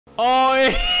Oh,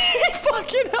 he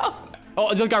fucking hell. Oh,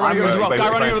 there's a guy running over the rock. Guy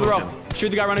running over the rock. Shoot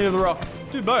the guy running over the rock.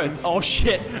 Do both. Oh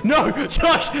shit. No,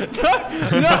 Josh.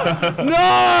 No.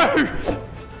 No.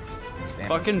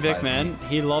 Fucking Vic, man.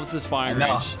 He loves this firing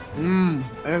range.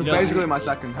 It's basically my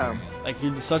second home. Like,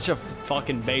 he's such a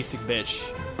fucking basic bitch.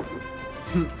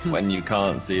 When you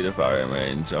can't see the firing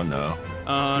range, oh no.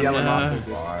 Oh,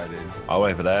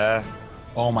 over there.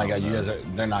 Oh my god, you guys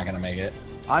they're not gonna make it.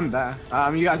 I'm there.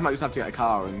 You guys might just have to get a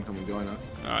car and come and join us.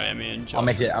 Alright, I mean, I'll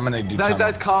make it. I'm gonna do.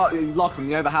 There's car. Lachlan,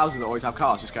 you know the houses that always have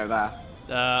cars. Just go there.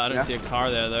 I don't see a car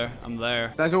there. I'm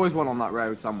there. There's always one on that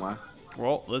road somewhere.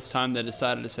 Well, this time they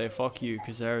decided to say fuck you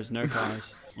because there is no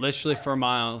cars. Literally for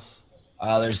miles.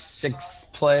 There's 6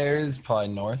 players, probably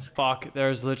north. Fuck,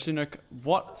 there's literally no.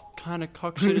 What kind of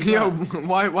cock shit is Yo, that?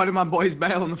 why did my boys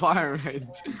bail on the firing range?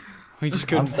 We just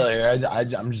couldn't. I'm still here.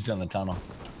 I'm just doing the tunnel.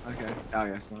 Okay. Oh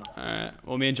yeah, smart. Alright.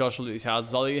 Well, me and Josh will do these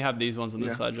houses. I'll let you have these ones on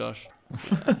this side, Josh.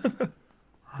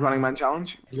 Running man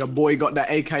challenge. Your boy got the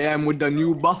AKM with the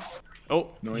new buff. Oh,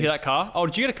 nice. You hear that car? Oh,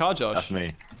 did you get a car, Josh? That's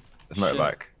me. It's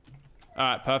motorbike.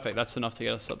 Alright, perfect. That's enough to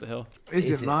get us up the hill. Is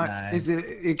it, mate? No. Is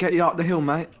it get you up the hill,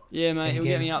 mate? Yeah, mate. He'll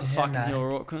get me out the fucking hill,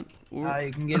 right, cunt. Oh,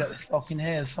 you can get up the fucking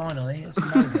hill finally. It's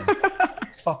amazing.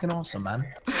 It's fucking awesome, man.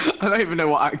 I don't even know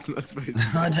what accent that's supposed to be.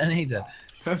 I don't either.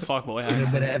 Fuck boy. A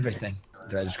bit of everything.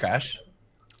 Did I just crash?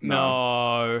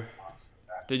 No.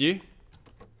 Did you?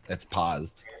 It's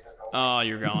paused. Oh,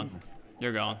 you're gone.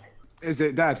 You're gone. Is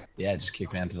it dead? Yeah, it just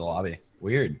kicked me into the lobby.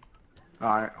 Weird.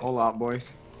 Alright, all out,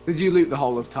 boys. Did you loot the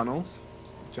whole of tunnels,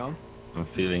 John? I'm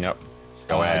feeling up.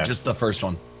 Go ahead. Just the first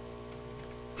one.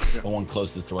 The one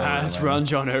closest to where Let's run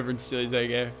John over and steal his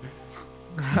AK.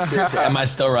 Seriously, am I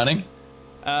still running?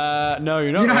 No,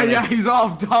 you're not running. Yeah, he's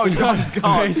off. Oh, John's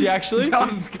gone. Is he actually?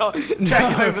 John's gone. Yeah,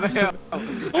 he's over the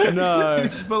hill. No,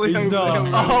 He's fully over not. the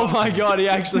hill. Oh my god, he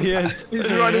actually is. He's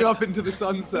running off into the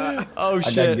sunset. Oh I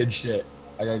got shit. good shit.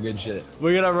 I got good shit.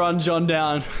 We're gonna run John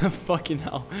down. Fucking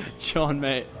hell. John,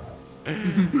 mate.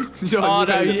 John, Oh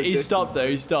no, he stopped though.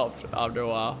 He stopped after a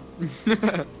while.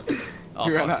 Oh,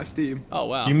 he ran fuck. out of steam. Oh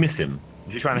wow. You miss him.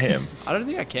 You're trying to hit him. I don't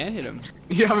think I can hit him.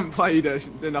 You haven't played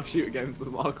enough shooter games with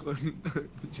Lachlan,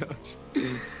 Josh.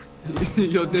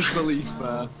 Your disbelief.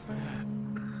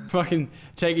 Fucking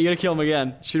take it. You gotta kill him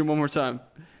again. Shoot him one more time.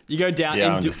 You go down. Yeah,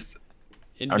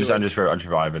 and I'm just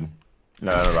reviving.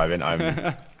 No, I'm reviving.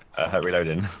 I'm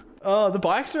reloading. Oh, the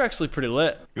bikes are actually pretty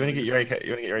lit. You wanna get your AK?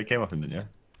 You wanna get your AK off him, didn't you?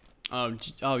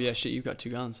 Oh yeah, shit. You've got 2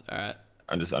 guns. All right.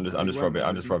 I'm just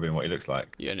robbing what he looks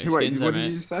like. Yeah, no Wait, skins there, what did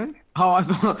mate. you say? Oh, I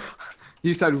thought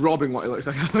you said robbing what he looks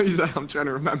like. I thought you said I'm trying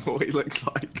to remember what he looks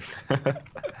like.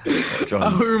 John.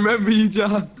 I remember you,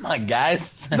 John. Come on,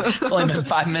 guys. It's only been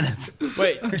 5 minutes.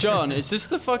 Wait, John, is this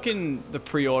the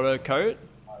pre-order coat?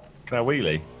 Can I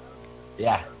wheelie?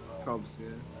 Yeah. Probs, yeah.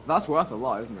 That's worth a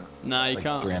lot, isn't it? Nah, you Like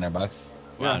can't. $300.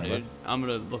 Wow, 400 dude. bucks. I'm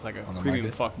gonna look like a the premium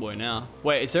market. fuckboy now.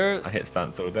 Wait, is there? I hit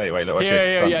stunts all day. Wait, look, watch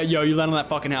this. Yeah. Yo, you land on that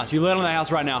fucking house. You land on that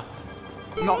house right now.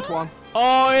 Knocked one.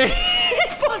 Oh, he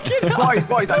fucking hell.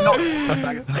 Boys, I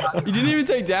knocked. You didn't even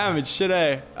take damage, shit,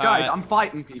 eh? Guys, I'm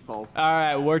fighting people.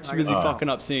 Alright, we're too busy fucking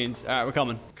up scenes. Alright, we're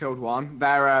coming. Killed one.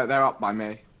 They're up by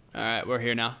me. Alright, we're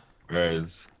here now. Where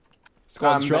is?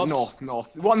 Squad's dropped.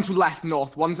 North. One's left,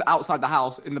 north. One's outside the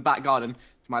house in the back garden. To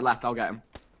my left, I'll get him.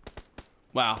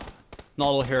 Wow. Not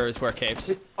all heroes wear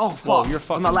capes. Oh, fuck. Whoa, you're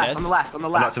fucking on the left, dead. on the left, on the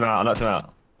I left. knocked him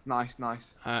out. Nice. Alright,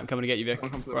 I'm coming to get you, Vic. Come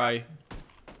to the Where are you? right.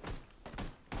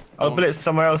 Oh, bullets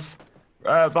somewhere else.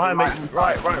 Behind me.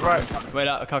 Right. Wait,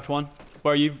 I cocked one.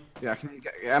 Where are you? Yeah, can you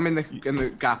get? Yeah, I'm in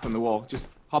the gap in the wall. Just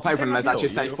hop over and there's actually a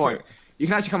safe You're point. for it. You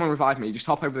can actually come and revive me. Just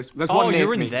hop over this. There's Oh, one near you're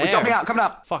to in me. there. Coming out, coming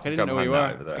out. Fuck, I didn't know where you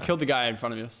behind that were. over there. I killed the guy in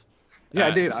front of us. Yeah,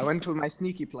 Alright. dude. I went to my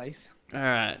sneaky place.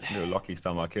 Alright. Little Lockie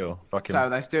stole my kill. Fuck him. So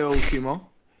there's still 2 more.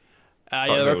 Yeah, Fuck,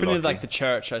 they're they were opening lucky. like the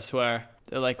church, I swear.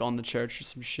 They're like on the church or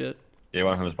some shit. Yeah,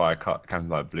 one of them was by a cut, camping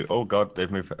by blue. Oh god, they've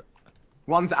moved.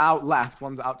 One's out left.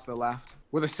 One's out to the left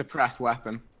with a suppressed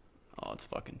weapon. Oh, let's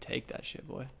fucking take that shit,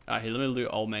 boy. Alright, here, let me loot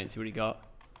old mate and see what he got.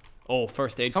 Oh,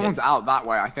 first aid Someone's kits. out that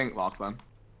way, I think, Lachlan.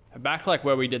 Back like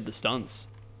where we did the stunts.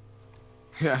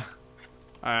 Yeah.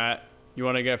 Alright. You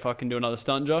wanna go fucking do another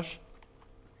stunt, Josh?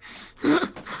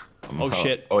 Oh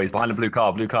shit. Oh, he's behind a blue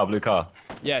car.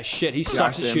 Yeah, shit, he I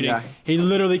sucks see at him, shooting. yeah. He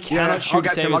literally Yeah, cannot shoot I'll to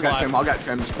get to save him. I'll his get to life. him. I'll get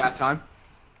to him. Just spare time.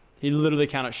 He literally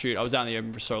cannot shoot. I was out in the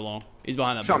open for so long. He's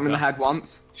behind that Shot him in the bunker. head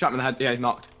once. Shot him in the head. Yeah, he's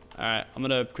knocked. Alright, I'm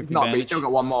gonna quickly Not, but bandage. he's still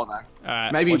got one more there.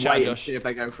 Alright, Maybe watch out, wait and Josh. see if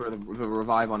they go for the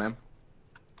revive on him.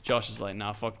 Josh is like,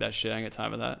 nah, fuck that shit. I ain't got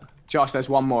time for that. Josh, there's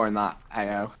one more in that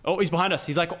AO. Oh, he's behind us.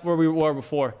 He's like where we were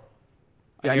before.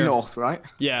 I Yeah, hear him. north, right?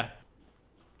 Yeah.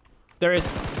 There is.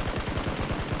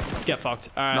 Get fucked.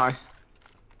 Alright. Nice.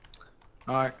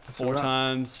 Alright. 4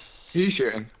 times. Who are you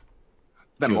shooting?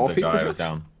 There Killed more the people. guy who was Josh?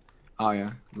 down. Oh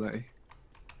yeah, Letty.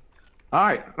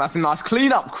 Alright, that's a nice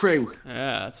clean-up crew.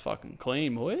 Yeah, that's fucking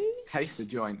clean, boy. Case the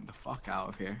joint the fuck out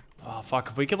of here. Oh fuck!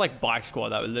 If we could like bike squad,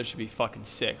 that would literally be fucking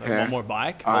sick. Like Yeah. one more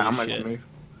bike. Alright, I'm Holy ready shit. to move.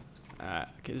 Alright,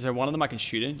 okay, is there one of them I can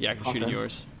shoot in? Yeah, I can shoot in Okay.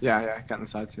 yours. Yeah, get in the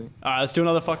side seat. Alright, let's do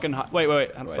another fucking.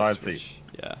 Wait. How do I Side switch? seat.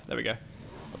 Yeah, there we go.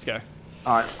 Let's go.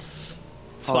 Alright. Let's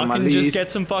Follow my fucking just lead.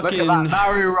 get some Look fucking. at that.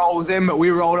 Barry rolls in, but we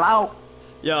roll out.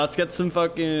 Yeah, let's get some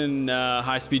fucking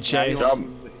high-speed chase.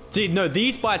 Jump. Dude, no,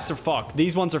 these bites are fucked.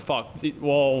 These ones are fucked.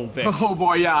 Whoa, Vic. Oh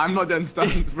boy, yeah, I'm not done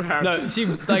stunts, bro. No, see,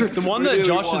 like the one that Really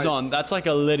Josh is wide. on, that's like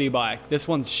a litty bike. This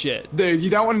one's shit. Dude, you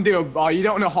don't want to you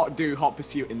don't want to do hot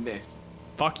pursuit in this.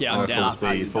 Fuck yeah, I'm Full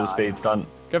down. full speed stunt.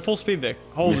 Go full speed, Vic.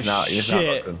 Holy Missing out, you're missing out,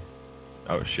 shit. Lachlan.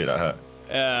 Oh shit, that hurt.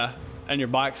 Yeah. And your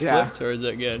bike's Yeah. flipped, or is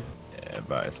it good? Yeah,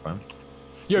 but it's fun.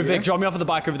 Yo, Vic, Yeah. drop me off at the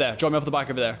bike over there. Drop me off at the bike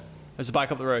over there. There's a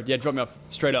bike up the road. Yeah, drop me off.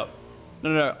 Straight up.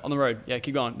 No, on the road. Yeah,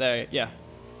 keep going. There, yeah.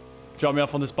 Drop me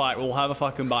off on this bike. We'll have a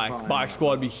fucking bike. Fine. Bike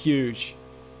squad would be huge.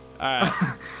 Alright.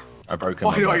 I broke it.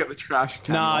 Why do I get the trash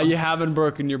can? Nah, on? you haven't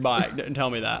broken your bike. Didn't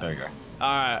tell me that. There we go.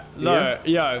 Alright. No,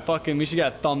 yo, fucking, we should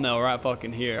get a thumbnail right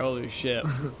fucking here. Holy shit.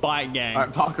 Bike gang.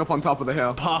 Alright, park up on top of the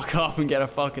hill. Park up and get a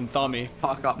fucking thumbie.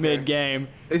 Park up Mid game.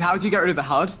 How do you get rid of the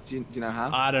HUD? Do you know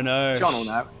how? I don't know. John will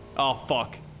know. Oh,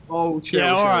 fuck. Oh, chill. Yeah,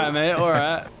 chill. alright, mate.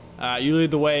 Alright. Alright, you lead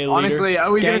the way, leader. Honestly,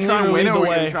 are we Gang gonna try and leader, win lead or the are we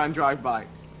gonna way. try and drive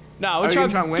bikes? No, we're Are we trying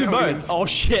gonna try and win to do or are we both. gonna- Oh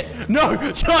shit!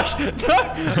 No, Josh!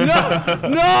 No! No!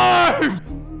 No!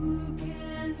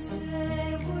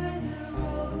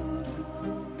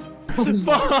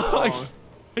 Fuck!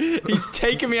 He's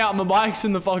taking me out. My bike's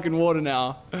in the fucking water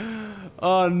now.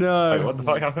 Oh no! Wait, what the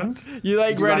fuck happened? You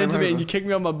like You ran ran into him me and over. you kicked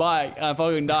me on my bike, and I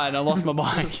fucking died, and I lost my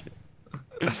bike.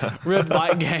 Rip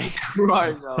bike gang.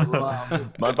 Right, no, wow.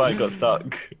 My bike got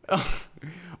stuck.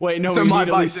 Wait, no, So we my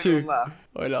need at bike's least in two. left.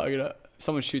 Wait, no,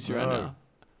 someone shoots you right No. now.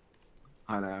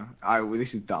 I know. Well,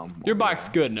 this is dumb. Your bike's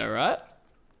good now, right?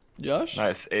 Josh? No,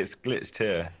 it's glitched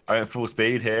here. I went full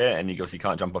speed here, and you obviously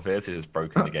can't jump off here, so it's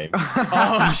broken the game.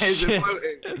 Oh It's a shit!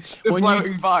 floating, the When you-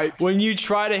 floating bike. When you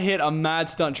try to hit a mad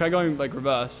stunt, try going like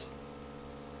reverse.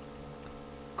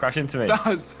 Crash into me.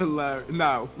 That's hilarious.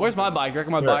 No. Where's my bike? You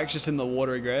reckon my Yeah. bike's just in the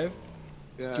watery grave?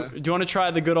 Yeah. Do you want to try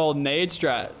the good old nade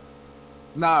strat?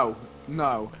 No.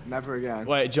 No. Never again.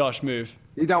 Wait, Josh, move.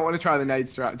 You don't want to try the nade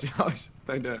strat, Josh.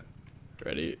 Don't do it.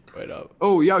 Ready? Wait up.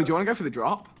 Oh, yo, do you want to go for the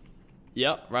drop?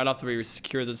 Yep, right after we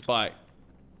secure this bike.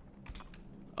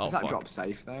 Oh, Is that fuck. drop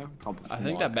safe though? Probably I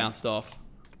think not. that bounced off.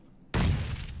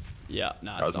 Yeah,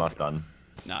 nah, That it's was my not. stun.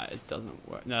 Nah, it doesn't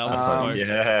work. No, that was smoke.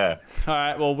 Yeah.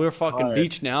 Alright, well, we're fucking Alright.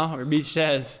 beached now. We're beached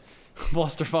as.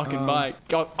 Lost our fucking bike.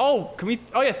 Oh, can we?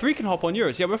 Oh, yeah, 3 can hop on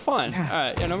yours. Yeah, we're fine. Yeah.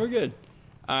 Alright, yeah, no, we're good.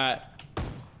 Alright.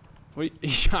 What are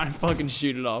you trying to fucking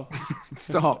shoot it off?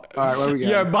 Stop. Alright, where are we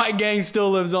going? Yeah, bike gang still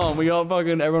lives on. We got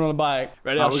fucking everyone on the bike.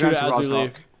 Ready? I'll we're shoot going it to as we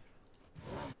Roscock. leave.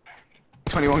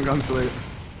 21 gun salute.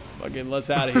 Fucking let's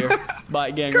out of here.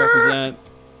 Bike gang represent.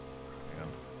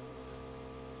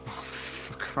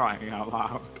 For crying out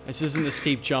loud. This isn't the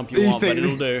steep jump you These want, but things-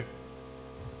 it'll do.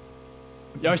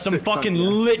 Yo, some 600, fucking yeah.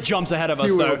 lit jumps ahead of us,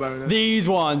 Fuel though. bonus. These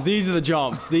ones. These are the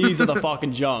jumps. These are the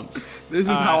fucking jumps. This is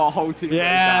Alright. how our whole team Yeah, goes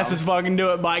let's down. just fucking do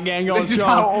it. Bike gang going This is strong.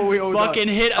 how all we all Fucking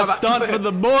done. hit a Oh, that's stunt it. for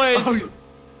the boys.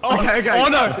 Oh, okay. Oh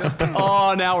no!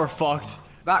 Oh, now we're fucked.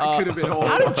 That could have been all.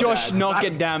 How did Josh bad. not That-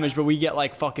 get damaged, but we get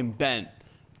like fucking bent?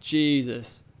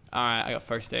 Jesus. Alright, I got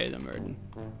first aid. I'm hurting.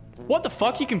 What the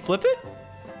fuck? You can flip it?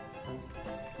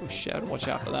 Oh shit, I gotta watch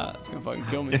out for that. It's gonna fucking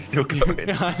kill me. It's still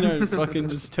going. I know, it's fucking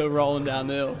just still rolling down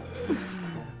the hill.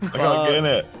 I can't get in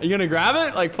it. Are you gonna grab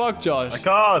it? Like, fuck Josh. I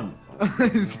can't.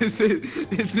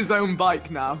 it's his own bike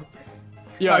now.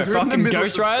 Yo, Guys, we're in the fucking middle of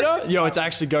Ghost the Rider? Yo, it's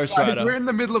actually Ghost Guys, we're Rider. in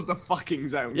the middle of the fucking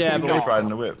zone. Yeah, Can we but- go? Ghost riding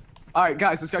the whip. Alright,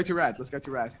 guys, let's go to red. Let's go to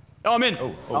red. Oh, I'm in.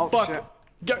 Oh, Oh, Fuck. shit.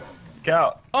 Go. Get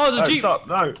out. Oh, there's a Jeep. Stop.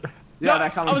 No. Yeah, No, they're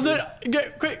coming. I was through. in.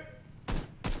 Get quick.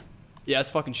 Yeah, let's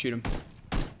fucking shoot him.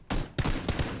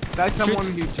 There's someone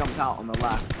who jumped out on the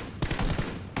left.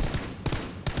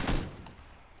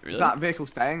 Really? Is that vehicle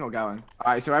staying or going?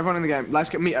 Alright, so everyone in the game,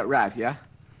 let's meet at red, yeah?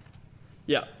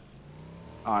 Yeah.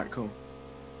 Alright, cool.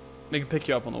 They can pick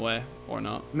you up on the way, or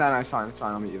not. No, it's fine,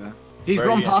 I'll meet you there. He's Where are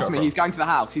run you getting past shot me, from? he's going to the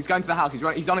house. He's going to the house,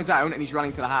 he's on his own and he's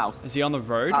running to the house. Is he on the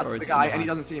road, That's or the is guy he and he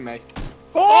doesn't see me.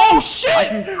 Oh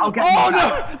shit! I'll get Oh him no!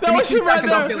 back. That Give me was 2 him right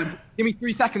seconds, I'll there! kill him. Give me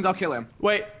 3 seconds, I'll kill him.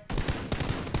 Wait.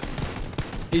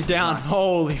 He's down. Nice.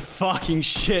 Holy fucking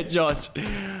shit, Josh.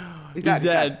 He's dead,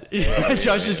 dead.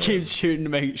 Josh just keeps shooting to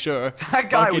make sure. That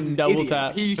guy was Fucking an double idiot.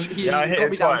 tap. He Yeah, I hit got him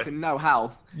me down twice. to no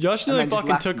health. Josh and nearly then just fucking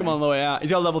left took him me. on the way out.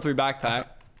 He's got a level 3 backpack.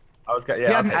 I was He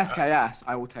had an SKS.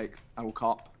 I will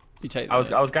cop. You take that.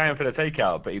 I was going for the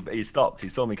takeout, but he stopped. He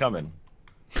saw me coming.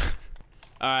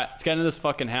 Alright, let's get into this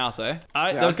fucking house, eh?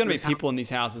 There's gonna be people in these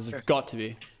houses. There's got to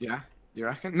be. Yeah. You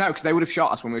reckon? No, because they would have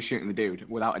shot us when we were shooting the dude,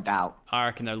 without a doubt. I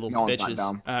reckon they're little bitches.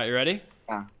 Alright, you ready?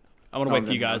 Yeah. I'm gonna wait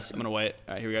for you guys. I'm gonna wait.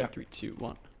 Alright, here we go. 3, 2,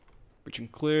 1. Breach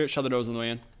and clear. Shut the doors on the way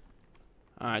in.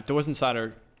 Alright, doors inside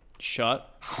are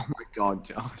shut. Oh my god,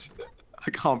 Josh.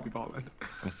 I can't be bothered.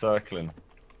 I'm circling.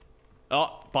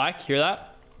 Oh, bike, hear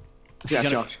that? Yeah,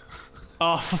 Josh.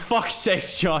 Oh, for fuck's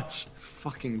sakes, Josh. It's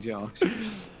fucking Josh.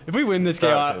 If we win this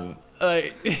game,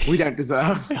 we don't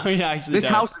deserve. We actually This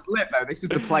don't. house is lit though. This is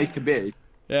the place to be.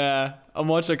 Yeah, I'm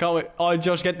watching. I can't wait. Oh,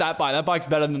 Josh, get that bike. That bike's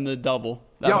better than the double.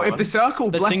 Yo, if the circle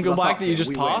the blesses single us bike up that you here, just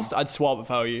we passed, win. I'd swap if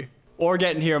I were you. Or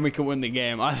get in here and we can win the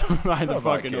game. Either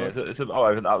fucking way.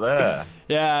 Over up there.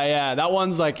 Yeah. That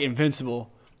one's like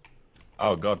invincible.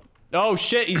 Oh god. Oh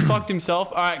shit, he's fucked himself.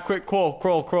 All right, quick,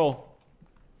 crawl.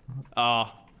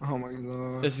 Ah. Oh my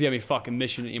god. This is gonna be fucking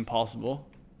mission impossible.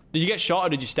 Did you get shot or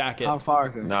did you stack it? How far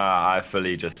is it? Nah, I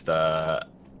fully just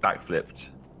backflipped.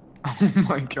 Oh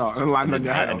my god, and land on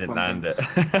your head. I didn't land it.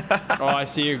 Oh, I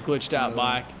see your glitched out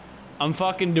bike. I'm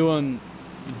fucking doing.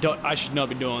 I should not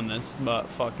be doing this, but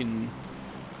fucking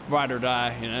ride or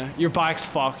die, you know. Your bike's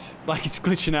fucked. Like it's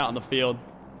glitching out in the field.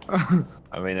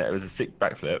 I mean, it was a sick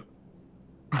backflip.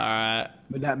 All right.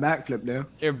 But that backflip, though.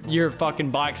 Your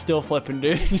fucking bike's still flipping,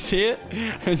 dude. You see it?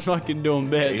 It's fucking doing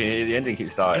bits. The engine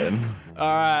keeps starting. All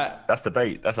right. That's the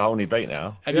bait. That's a whole new bait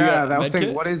now. Yeah, they'll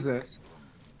think, what is this?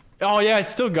 Oh yeah,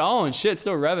 it's still going. Shit, it's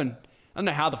still revving. I don't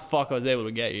know how the fuck I was able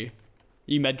to get you.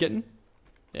 You medkitting?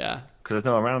 Yeah. Because there's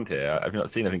no one around here. I've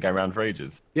not seen anything going around for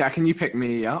ages. Yeah, can you pick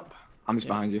me up? I'm just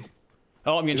behind you.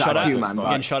 Oh, I'm getting Is shot that at. you, man?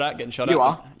 Getting shot at. You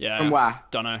are? Yeah. From where?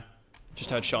 Don't know.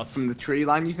 Just heard shots. From the tree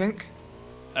line, you think?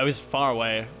 I was far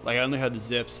away. Like I only heard the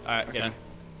zips. All right, get in.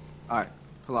 All right,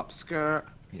 pull up skirt.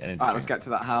 Yeah, All right, let's get to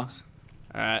that house.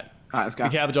 All right. All right, let's go.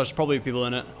 Be careful, Josh. There's probably people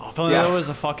in it. Oh, if only there was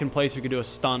a fucking place we could do a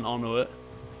stunt onto it.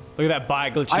 Look at that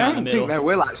bike glitching out in the I middle. don't think there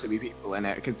will actually be people in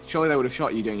it, because surely they would have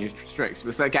shot you doing your tricks.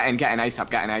 But so get in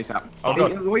ASAP, Oh,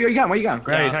 God. Where are you going?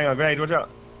 Grenade, hang on, grenade, watch out.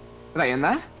 Are they in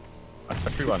there? I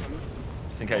threw one.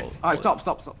 Just in case. All right, stop.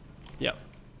 Yep.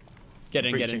 Get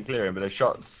in. Clearing, but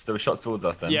there were shots towards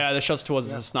us then. Yeah, the shots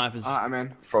towards us as snipers. All right, I'm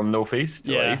in. From northeast?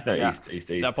 Yeah. East? No, Yeah.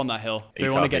 east. Up on that hill. Do we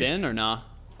East, want to get southeast. in or nah?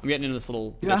 I'm getting into this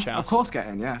little Yeah, bitch house. of course get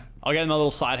in, yeah. I'll get in my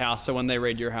little side house, so when they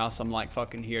raid your house, I'm like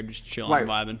fucking here, just chilling, Wait,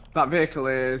 vibing. that vehicle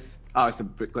is... Oh, it's a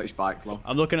glitch bike, lol.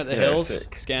 I'm looking at the Yeah, hills,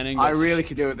 sick. scanning. I really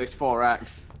could do with this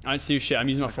 4X. I don't see shit. I'm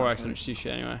using my 4X. I don't see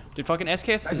shit anyway. Dude, fucking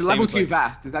SKS is There's the a same level as, 2 like-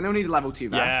 vest. Does anyone need a level 2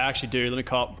 vest? Yeah, I actually do. Let me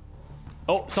cop.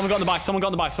 Oh, someone got on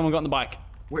the bike.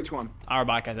 Which one? Our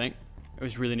bike, I think. It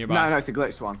was really nearby. No, it's a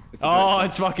glitched one. It's a Oh, glitched one.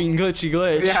 it's fucking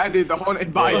glitch. Yeah, dude, the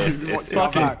haunted bike Yeah, is it's what's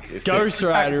fucking- back. it's Ghost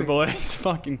Rider, Tactic. boys.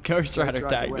 Fucking Ghost Rider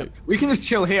tactics. We can just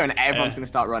chill here and everyone's Yeah. gonna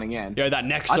start running in. Yo, that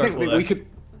next I circle think that there. we could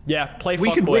play we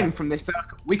fuck could boy. win from this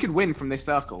circle. We could win from this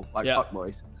circle, like Yeah. fuck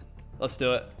boys. Let's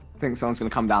do it. I think someone's gonna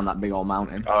come down that big old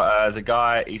mountain. There's a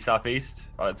guy southeast,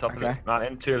 right at the top of the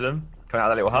mountain. 2 of them coming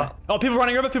out of that little hut. Oh, people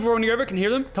running over. Can hear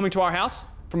them coming to our house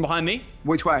from behind me.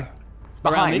 Which way?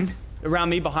 Behind? Around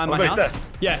me, behind my wait, house.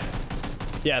 there.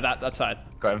 Yeah, that side.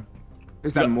 Got him.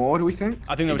 Is there more? Do we think?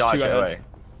 I think there He was died 2 straight ahead. away.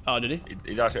 Oh, did he?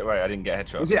 He died straight away. I didn't get a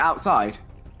headshot. Was it outside?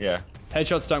 Yeah.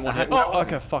 Headshots don't want hit. no, Oh,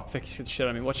 okay, fuck. Vic, he's getting shit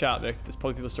on me. Watch out, Vic. There's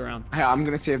probably people still around. Hey, I'm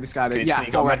gonna see if this guy did. You Yeah,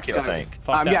 got a 4X medkit, I go. think.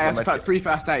 Fuck that. Yeah, Got a it's medkit. 3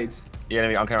 first aids. Yeah,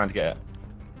 I'm coming around to get it.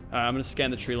 Alright, I'm gonna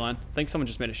scan the tree line. I think someone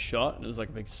just made a shot, and it was like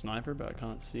a big sniper, but I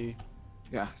can't see.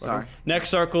 Yeah, sorry. Next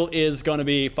circle is gonna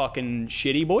be fucking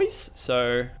shitty, boys.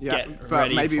 So Yeah, get but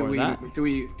ready maybe for that. do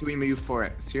we move for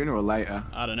it sooner or later?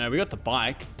 I don't know. We got the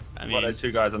bike. I mean, What, those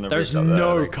 2 guys on the there's roof up there,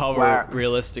 no I think. cover Where?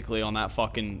 realistically on that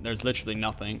fucking. There's literally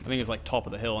nothing. I think it's like top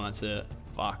of the hill, and that's it.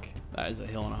 Fuck, that is a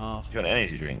hill and a half. You got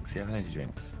energy drinks? You have energy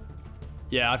drinks.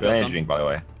 Yeah, I've You got got energy some. drink, by the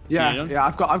way. Yeah, you need yeah,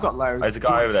 I've got loads. There's a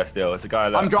guy over there still. There's a guy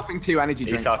there. I'm dropping 2 energy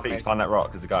drinks. East southeast, behind that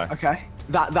rock. There's a guy. Okay.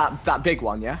 That big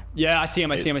one, yeah? Yeah, I see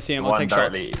him. I see him. I'll One take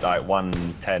shots. directly, like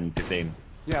 110, 15.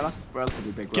 Yeah, that's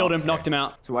relatively big. Killed rock. him. Knocked him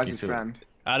out. So where's He's his friend?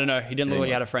 I don't know. He didn't look like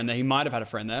he had a friend there. He might have had a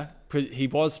friend there. He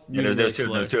was Yeah, moving there really was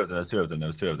slow. There was two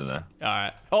of them there. All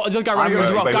right. Oh, there's a guy running over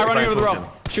the rock. wait, Guy wait, running wait, over the wait,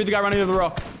 rock. Shoot the guy running over the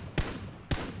rock.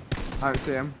 I don't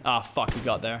see him. Ah, fuck. He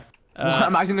got there.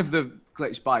 Imagine if the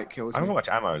glitch bike kills I me. haven't got much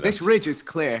ammo left. This ridge is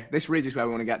clear. This ridge is where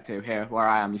we want to get to. Here, where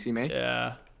I am. You see me?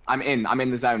 Yeah. I'm in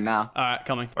the zone now. All right,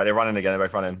 coming. Right, they're running again. They're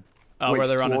both running. Oh, Which, where are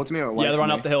they running? towards me or away Yeah, they're from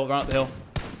running me? up the hill. Run up the hill.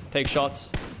 Take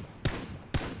shots.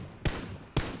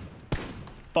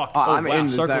 Fuck. Oh, Oh, I'm wow. in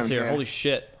the Circles zone here. here. Holy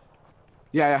shit.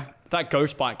 Yeah, yeah. If that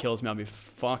ghost bike kills me, I'll be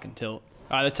fucking tilt.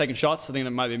 Alright, they're taking shots. I think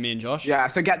that might be me and Josh. Yeah,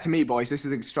 so get to me, boys. This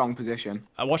is a strong position.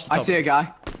 I watched the top. I see a guy.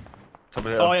 Top of the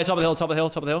hill. Oh yeah, top of the hill, top of the hill,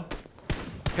 top of the hill.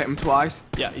 Hit him twice.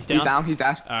 Yeah, he's down. He's down, he's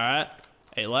dead. Alright.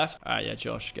 8 left. Alright, yeah,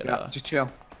 Josh, get Yeah, just chill.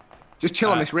 Just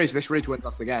chill on this ridge. This ridge wins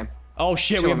us the game. Oh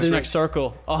shit, chill we have on the this next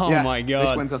circle. Oh Yeah, my god.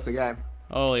 This wins us the game.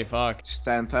 Holy fuck. Just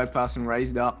stay in third person,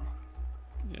 raised up.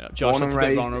 Yeah, Josh, Born that's a and bit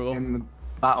raised vulnerable. in the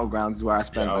Battlegrounds is where I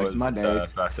spent most of my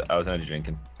days. I was only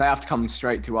drinking. They have to come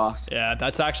straight to us. Yeah,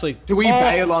 that's actually... Do we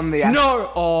bail on the...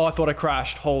 No! Oh, I thought I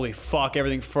crashed. Holy fuck,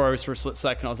 everything froze for a split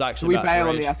second. I was actually Do we bail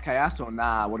on the SKS or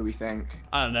nah? What do we think?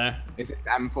 I don't know. Is it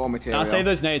M4 material? Nah, save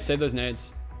those nades, save those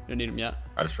nades. You don't need them yet.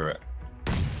 I just threw it.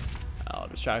 I'll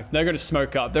just try. They're gonna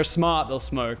smoke up. They're smart, they'll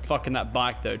smoke. Fucking that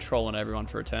bike though, trolling everyone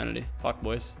for eternity. Fuck,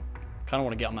 boys. Kinda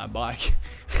wanna get on that bike.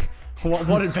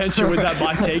 What adventure would that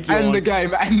bike take you on? End the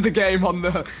game on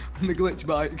the glitch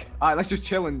bike. Alright, let's just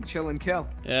chill and kill.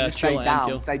 Yeah, just chill stay down,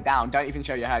 kill. stay down. Don't even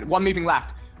show your head. One moving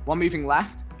left.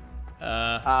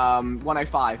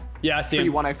 105. Yeah, I see Tree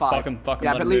him. 105. Fuck him, Yeah,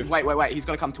 let but him leave, move. wait. He's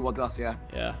gotta come towards us, yeah.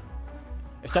 Yeah.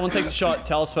 If someone takes a shot,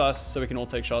 tell us first so we can all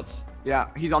take shots. Yeah,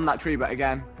 he's on that tree, but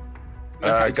again.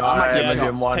 Guy,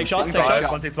 yeah, take shots, take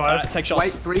shots. 165. Take shots.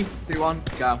 Wait, 3, 2, 1,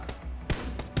 go.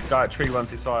 Guy at tree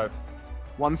 165.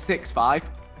 165.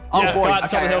 Oh Yeah, boy, guy at the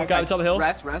top of the hill, guy at the top of the hill.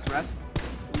 Rest.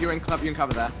 You're in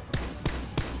cover there.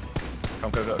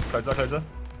 Come closer.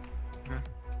 Alright,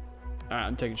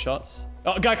 I'm taking shots.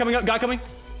 Oh, guy coming up, guy coming. I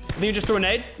think you just threw a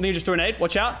nade.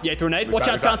 Watch out. Yeah, he threw a nade. Watch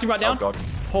out, it's bouncing right down. Oh god.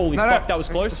 Holy fuck, that was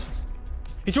close.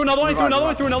 He threw another one, he threw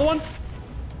another one.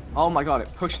 Oh my god, it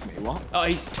pushed me, what? Oh,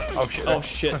 he's... Oh shit. Oh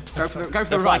shit. Go for the They're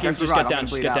revive, flanking, just get down,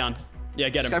 just get down. Yeah,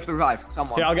 get him. Just go for the revive,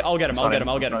 someone. Here, I'll get him,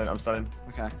 I'll get him. I'm stunning.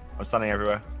 Okay, I'm stunning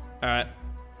everywhere. Alright.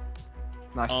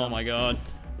 nice Oh done. my god.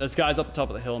 There's guys up the top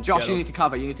of the hill. I'm Josh, scared you of. need to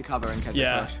cover in case they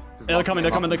Yeah. push. Yeah, they're coming.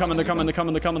 Josh,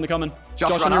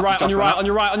 run on your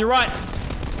up, right, on your right.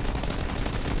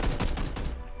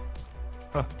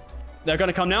 Huh. They're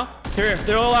gonna come now. Here,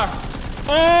 they all are.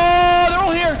 Oh, they're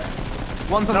all here.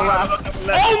 One's on the left.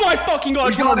 Oh my fucking god,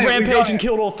 he's gonna got it, we rampage got and it.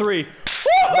 killed all 3.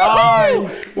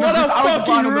 Nice! What a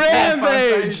fucking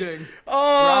rampage!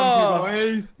 Oh,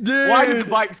 dude. Why did the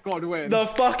bike squad win? The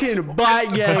fucking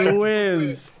bike gang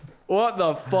wins. What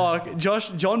the fuck?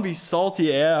 John be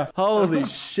salty AF. Holy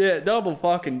shit, double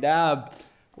fucking dab.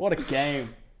 What a game.